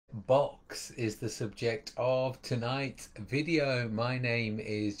box is the subject of tonight's video. My name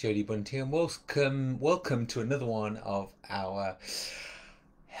is Jody Bunting and welcome to another one of our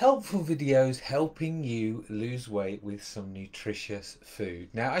helpful videos helping you lose weight with some nutritious food.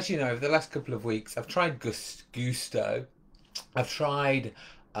 Now, as you know, over the last couple of weeks I've tried Gusto, I've tried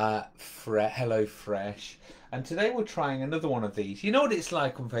Hello Fresh, and today we're trying another one of these. You know what it's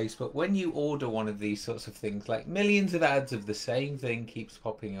like on Facebook when you order one of these sorts of things, like millions of ads of the same thing keeps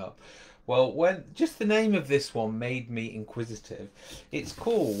popping up. Well, when just the name of this one made me inquisitive. It's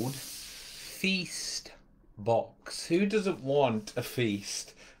called Feast Box. Who doesn't want a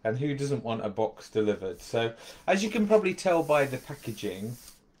feast? And who doesn't want a box delivered? So, as you can probably tell by the packaging,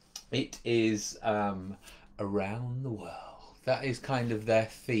 it is around the world. That is kind of their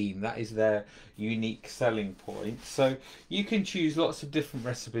theme. That is their unique selling point. So you can choose lots of different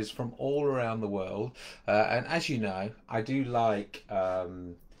recipes from all around the world. And as you know, I do like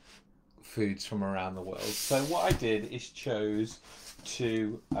foods from around the world. So what I did is chose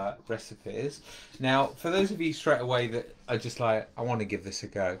two recipes. Now, for those of you straight away that are just like, I want to give this a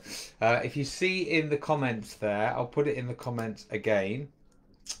go. If you see in the comments there, I'll put it in the comments again.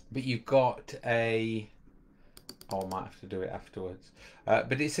 But you've got a... Oh, I might have to do it afterwards.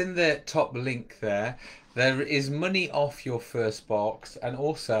 But it's in the top link there. There is money off your first box and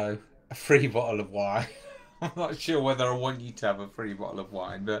also a free bottle of wine. I'm not sure whether I want you to have a free bottle of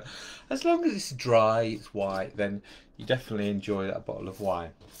wine, but as long as it's dry, it's white, then you definitely enjoy that bottle of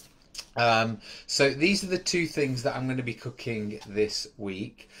wine. So these are the two things that I'm going to be cooking this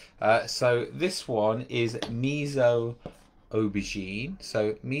week. So this one is miso aubergine.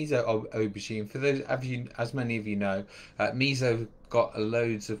 So miso aubergine, for those of you, as many of you know, miso got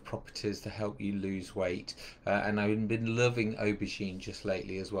loads of properties to help you lose weight, and I've been loving aubergine just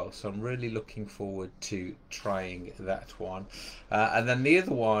lately as well, so I'm really looking forward to trying that one. And then the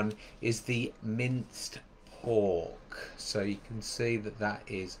other one is the minced pork, so you can see that that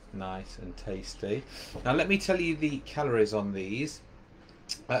is nice and tasty. Now let me tell you the calories on these.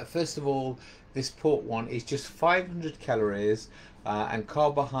 First of all, this pork one is just 500 calories and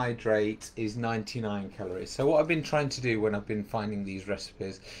carbohydrate is 99 calories. So what I've been trying to do when I've been finding these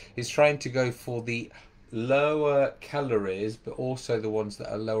recipes is trying to go for the lower calories, but also the ones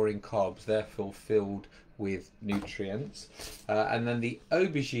that are lower in carbs, therefore filled with nutrients. And then the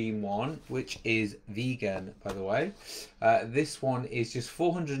aubergine one, which is vegan, by the way, this one is just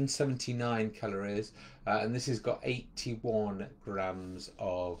 479 calories, and this has got 81 grams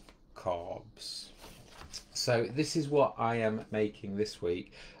of carbs. So this is what I am making this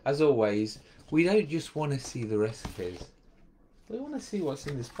week. As always, we don't just want to see the recipes, we want to see what's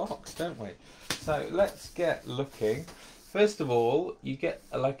in this box, don't we? So let's get looking. First of all, you get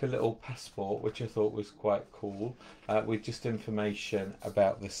like a little passport, which I thought was quite cool, with just information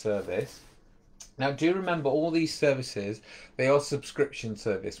about the service. Now, do remember all these services, they are subscription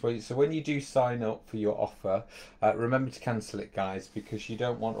service. So when you do sign up for your offer, remember to cancel it, guys, because you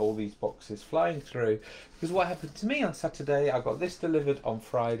don't want all these boxes flying through. Because what happened to me on Saturday, I got this delivered on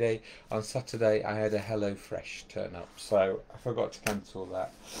Friday. On Saturday, I had a Hello Fresh turn up. So I forgot to cancel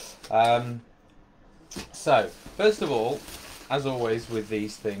that. So, first of all, as always with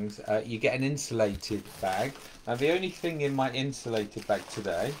these things, you get an insulated bag. Now, the only thing in my insulated bag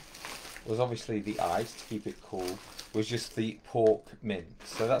today was obviously the ice to keep it cool, was just the pork mince.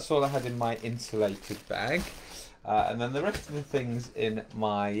 So that's all I had in my insulated bag. And then the rest of the things in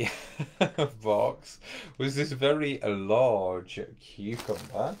my box was this very large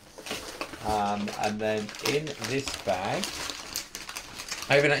cucumber. And then in this bag,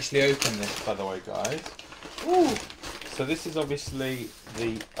 I haven't actually opened this, by the way, guys. Ooh. So this is obviously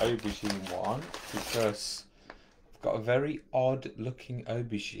the aubergine one, because I've got a very odd looking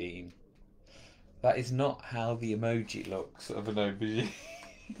aubergine. That is not how the emoji looks of an aubergine,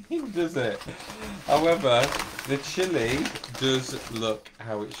 does it? However, the chili does look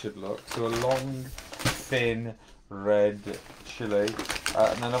how it should look. So a long, thin, red chili.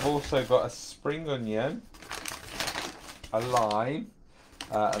 And then I've also got a spring onion, a lime,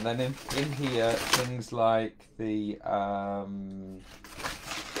 and then in here, things like the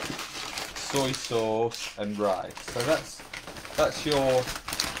soy sauce and rice. So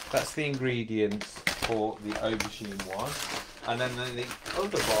that's the ingredients for the aubergine one. And then the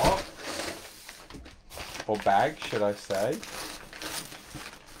other box, or bag should I say,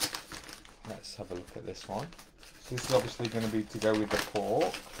 let's have a look at this one. So this is obviously going to be to go with the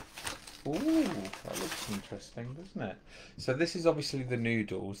pork. Ooh, that looks interesting, doesn't it? So this is obviously the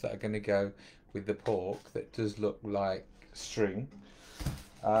noodles that are going to go with the pork. That does look like string.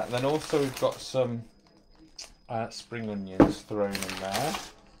 Then also we've got some spring onions thrown in there.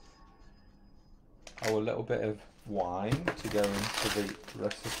 Oh, a little bit of wine to go into the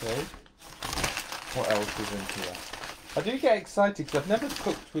recipe. What else is in here? I do get excited because I've never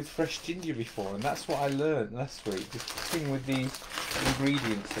cooked with fresh ginger before, and that's what I learned last week. Just cooking with these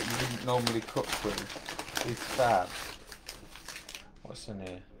ingredients that you wouldn't normally cook with is fab. What's in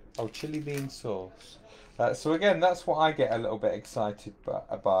here? Oh, chili bean sauce. So again, that's what I get a little bit excited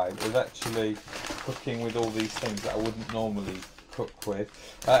by, is actually cooking with all these things that I wouldn't normally cook with.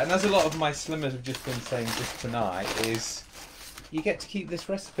 And as a lot of my slimmers have just been saying just tonight, is you get to keep this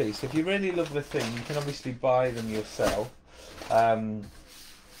recipe. So if you really love the thing, you can obviously buy them yourself.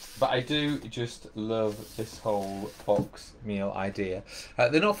 But I do just love this whole box meal idea.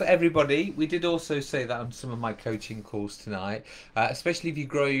 They're not for everybody. We did also say that on some of my coaching calls tonight, especially if you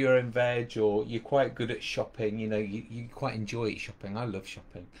grow your own veg or you're quite good at shopping, you know, you quite enjoy shopping. I love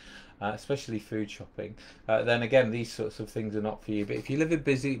shopping. Especially food shopping, then again, these sorts of things are not for you. But if you live a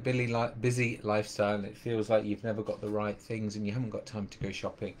busy lifestyle and it feels like you've never got the right things and you haven't got time to go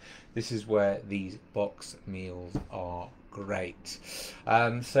shopping, this is where these box meals are great.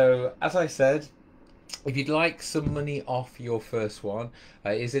 So as I said, if you'd like some money off your first one,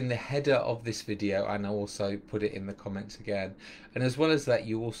 it is in the header of this video, and I'll also put it in the comments again. And as well as that,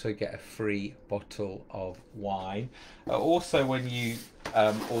 you also get a free bottle of wine. Also, when you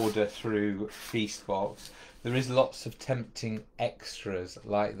order through Feastbox, there is lots of tempting extras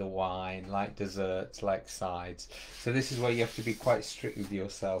like the wine, like desserts, like sides. So this is where you have to be quite strict with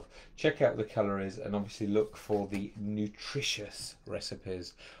yourself. Check out the calories and obviously look for the nutritious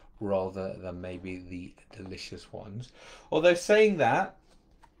recipes rather than maybe the delicious ones. Although saying that,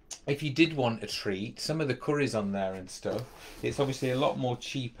 if you did want a treat, some of the curries on there and stuff, it's obviously a lot more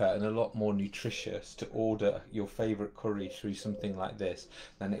cheaper and a lot more nutritious to order your favourite curry through something like this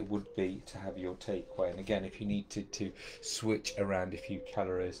than it would be to have your takeaway. And again, if you needed to switch around a few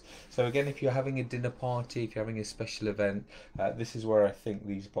calories. So again, if you're having a dinner party, if you're having a special event, this is where I think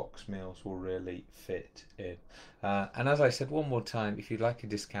these box meals will really fit in. And as I said one more time, if you'd like a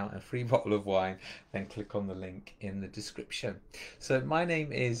discount and a free bottle of wine, then click on the link in the description. So my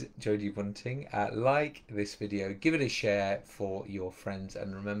name is Jody Bunting. Like this video, give it a share for your friends,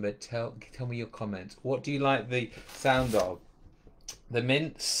 and remember, tell me your comments. What do you like the sound of? The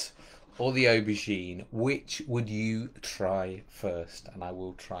mince or the aubergine? Which would you try first? And I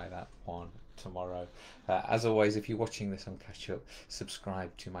will try that one tomorrow. As always, if you're watching this on catch up,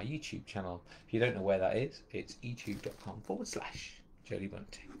 subscribe to my YouTube channel. If you don't know where that is, it's youtube.com/Jody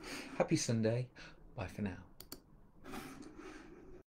Bunting. Happy Sunday. Bye for now.